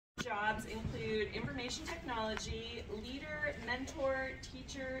jobs include information technology, leader, mentor,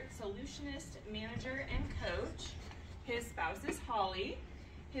 teacher, solutionist, manager, and coach. His spouse is Holly.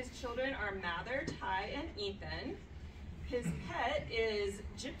 His children are Mather, Ty, and Ethan. His pet is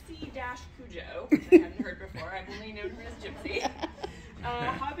Gypsy-Cujo, which I hadn't heard before. I've only known her as Gypsy.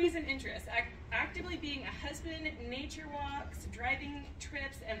 Hobbies and interests: actively being a husband, nature walks, driving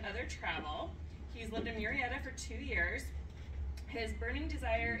trips, and other travel. He's lived in Murrieta for 2 years. His burning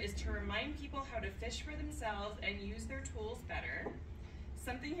desire is to remind people how to fish for themselves and use their tools better.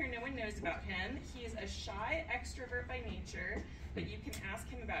 Something here no one knows about him: he is a shy extrovert by nature, but you can ask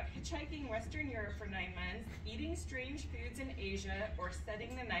him about hitchhiking Western Europe for 9 months, eating strange foods in Asia, or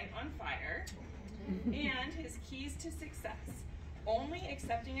setting the night on fire. And his keys to success: only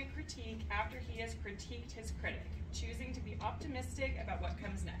accepting a critique after he has critiqued his critic, choosing to be optimistic about what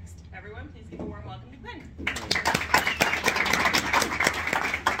comes next. Everyone, please give a warm welcome to Glenn.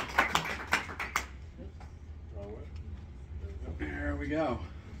 There we go.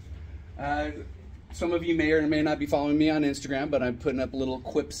 Some of you may or may not be following me on Instagram, but I'm putting up little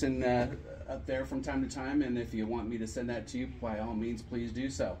quips up there from time to time, and if you want me to send that to you, by all means, please do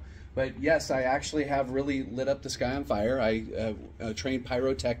so. But yes, I actually have really lit up the sky on fire. I trained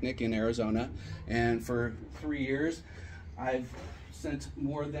pyrotechnic in Arizona, and for 3 years, I've sent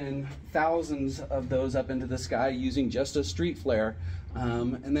more than thousands of those up into the sky using just a street flare.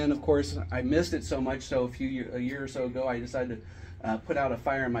 And then, of course, I missed it so much, so a year or so ago, I decided to put out a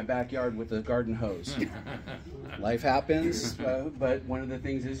fire in my backyard with a garden hose. Life happens, but one of the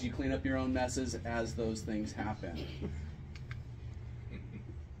things is you clean up your own messes as those things happen.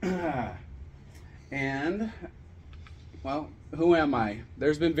 And, well, who am I?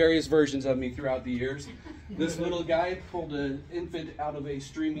 There's been various versions of me throughout the years. This little guy pulled an infant out of a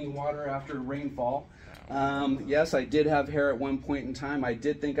streaming water after rainfall. Yes, I did have hair at one point in time. I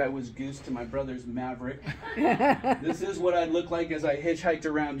did think I was Goose to my brother's Maverick. This is what I looked like as I hitchhiked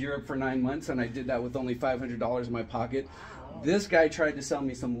around Europe for 9 months, and I did that with only $500 in my pocket. This guy tried to sell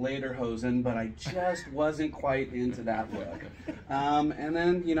me some lederhosen, but I just wasn't quite into that look. And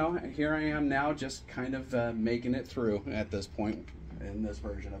then, you know, here I am now, just kind of making it through at this point in this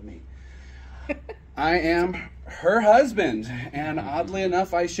version of me. I am her husband, and oddly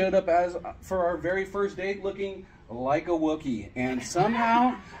enough, I showed up for our very first date looking like a Wookiee, and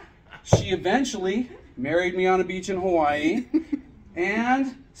somehow she eventually married me on a beach in Hawaii,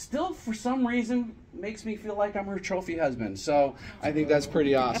 and still for some reason makes me feel like I'm her trophy husband. So I think that's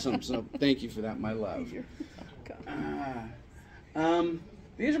pretty awesome. So thank you for that, my love.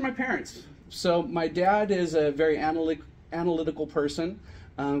 These are my parents. So my dad is a very analytical person.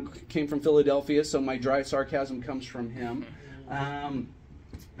 Came from Philadelphia, so my dry sarcasm comes from him.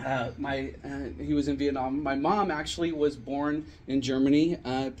 He was in Vietnam. My mom actually was born in Germany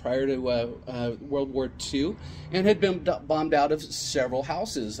prior to World War II, and had been bombed out of several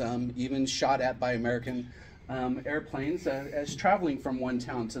houses, even shot at by American airplanes as traveling from one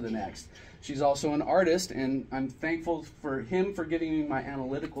town to the next. She's also an artist, and I'm thankful for him for giving me my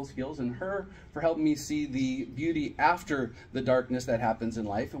analytical skills, and her for helping me see the beauty after the darkness that happens in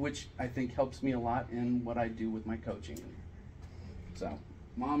life, which I think helps me a lot in what I do with my coaching. So,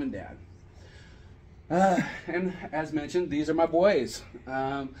 Mom and Dad. And as mentioned, these are my boys.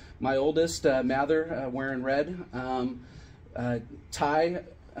 My oldest, Mather, wearing red. Ty,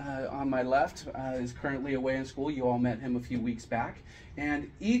 on my left, is currently away in school. You all met him a few weeks back.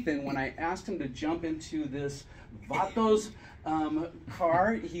 And Ethan, when I asked him to jump into this Vatos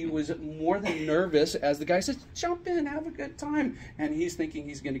car, he was more than nervous as the guy says, "Jump in, have a good time." And he's thinking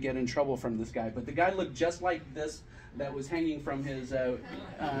he's going to get in trouble from this guy. But the guy looked just like this that was hanging from his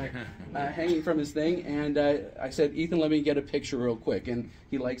thing. And I said, "Ethan, let me get a picture real quick." And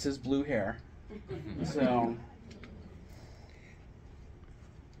he likes his blue hair. So,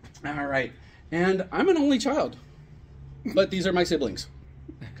 all right. And I'm an only child. But these are my siblings.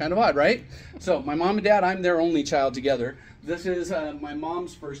 Kind of odd, right? So my mom and dad, I'm their only child together. This is my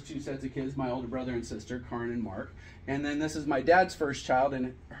mom's first 2 sets of kids, my older brother and sister, Karin and Mark. And then this is my dad's first child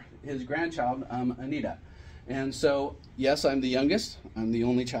and his grandchild, Anita. And so, yes, I'm the youngest. I'm the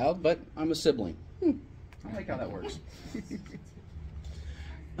only child, but I'm a sibling. I like how that works.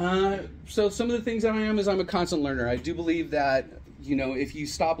 So some of the things that I am is I'm a constant learner. I do believe that, you know, if you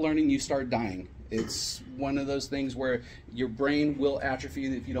stop learning, you start dying. It's one of those things where your brain will atrophy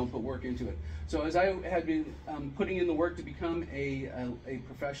if you don't put work into it. So as I had been putting in the work to become a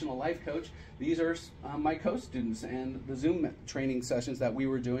professional life coach, these are my co-students and the Zoom training sessions that we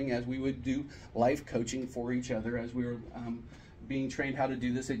were doing as we would do life coaching for each other as we were being trained how to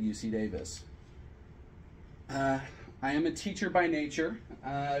do this at UC Davis. I am a teacher by nature.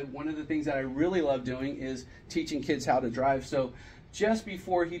 One of the things that I really love doing is teaching kids how to drive. So just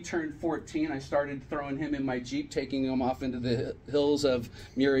before he turned 14, I started throwing him in my Jeep, taking him off into the hills of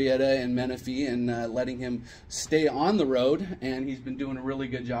Murrieta and Menifee, and letting him stay on the road, and he's been doing a really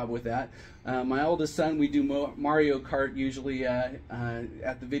good job with that. My oldest son, we do Mario Kart usually at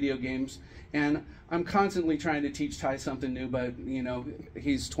the video games, and I'm constantly trying to teach Ty something new, but you know,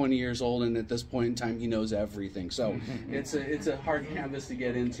 he's 20 years old, and at this point in time, he knows everything. So it's a hard canvas to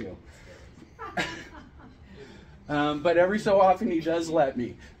get into. But every so often he does let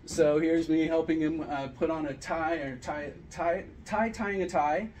me. So here's me helping him put on a tie, or tying a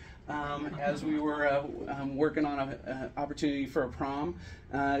tie, as we were working on an opportunity for a prom.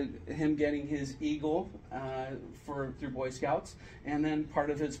 Him getting his Eagle through Boy Scouts, and then part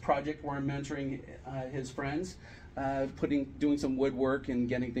of his project where I'm mentoring his friends, doing some woodwork and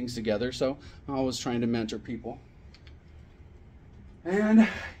getting things together. So I'm always trying to mentor people. And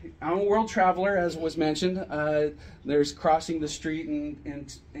I'm a world traveler, as was mentioned. There's crossing the street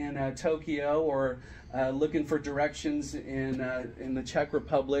in Tokyo, or looking for directions in the Czech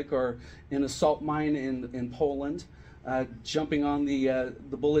Republic, or in a salt mine in Poland. Jumping on the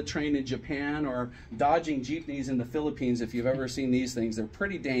bullet train in Japan, or dodging jeepneys in the Philippines. If you've ever seen these things, they're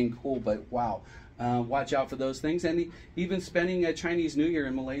pretty dang cool, but wow. Watch out for those things. And even spending a Chinese New Year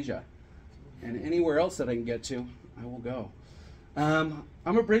in Malaysia. And anywhere else that I can get to, I will go. I'm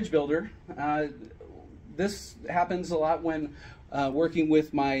a bridge builder. This happens a lot when working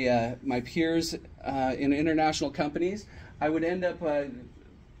with my peers in international companies. I would end up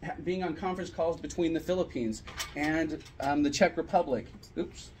being on conference calls between the Philippines and the Czech Republic.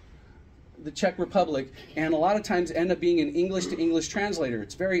 The Czech Republic, and a lot of times end up being an English to English translator.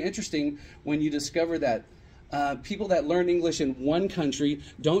 It's very interesting when you discover that people that learn English in one country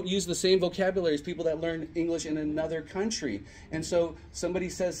don't use the same vocabulary as people that learn English in another country. And so somebody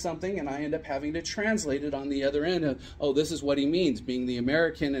says something, and I end up having to translate it on the other end of, oh, this is what he means. Being the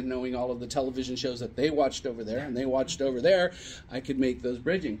American and knowing all of the television shows that they watched over there and they watched over there, I could make those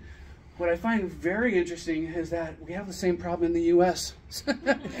bridging. What I find very interesting is that we have the same problem in the U.S.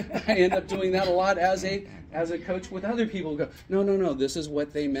 I end up doing that a lot as a coach with other people. Go, no, this is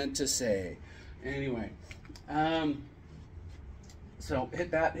what they meant to say. Anyway. So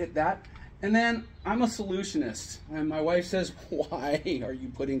hit that. And then I'm a solutionist. And my wife says, why are you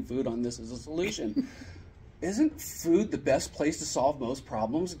putting food on this as a solution? Isn't food the best place to solve most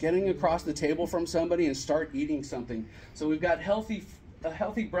problems? Getting across the table from somebody and start eating something. So we've got a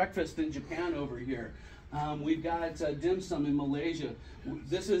healthy breakfast in Japan over here. We've got dim sum in Malaysia.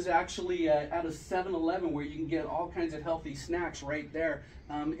 This is actually at a 7-Eleven where you can get all kinds of healthy snacks right there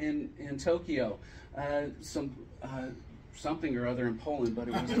in Tokyo. Something or other in Poland, but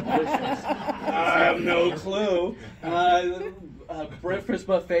it was delicious. I have no clue. Breakfast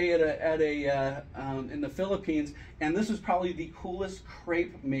buffet in the Philippines, and this was probably the coolest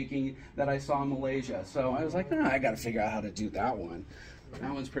crepe making that I saw in Malaysia. So I was like, I got to figure out how to do that one.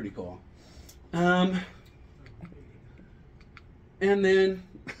 That one's pretty cool. And then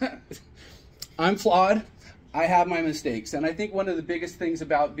I'm flawed. I have my mistakes, and I think one of the biggest things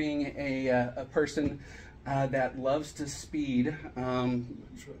about being a person that loves to speed,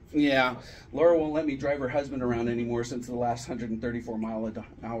 yeah, Laura won't let me drive her husband around anymore since the last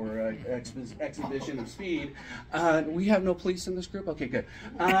 134-mile-an-hour exhibition of speed. We have no police in this group? Okay, good.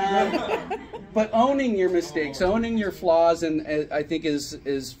 But owning your mistakes, owning your flaws, and I think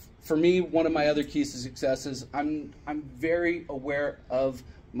is for me one of my other keys to success is I'm very aware of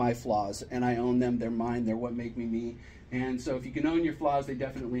my flaws, and I own them. They're mine. They're what make me me. And so if you can own your flaws, they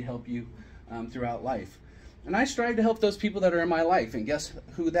definitely help you throughout life. And I strive to help those people that are in my life, and guess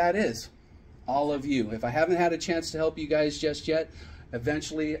who that is? All of you. If I haven't had a chance to help you guys just yet,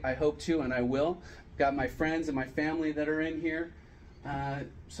 eventually I hope to, and I will. I've got my friends and my family that are in here.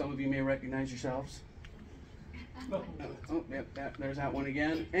 Some of you may recognize yourselves. Oh, yep, there's that one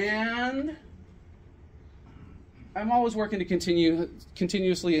again. And I'm always working to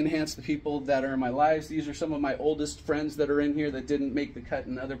continuously enhance the people that are in my lives. These are some of my oldest friends that are in here that didn't make the cut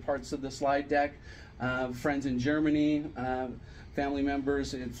in other parts of the slide deck. Friends in Germany, family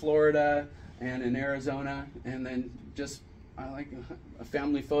members in Florida and in Arizona, and then just I like a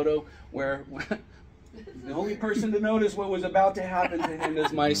family photo where the only person to notice what was about to happen to him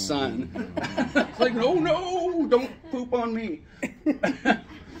is my son. It's like, no, don't poop on me.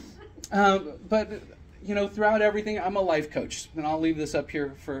 But you know, throughout everything, I'm a life coach, and I'll leave this up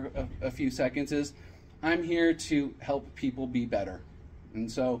here for a few seconds. I'm here to help people be better. And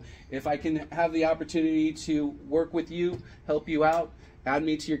so if I can have the opportunity to work with you, help you out, add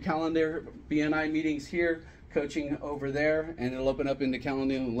me to your calendar, BNI meetings here, coaching over there, and it'll open up into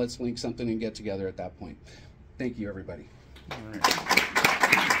Calendar, and let's link something and get together at that point. Thank you, everybody. Great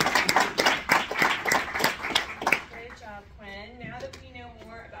job, Quinn. Now that we know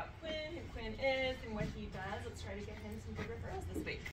more about Quinn, who Quinn is, and what he does, let's try to get him some good referrals this week.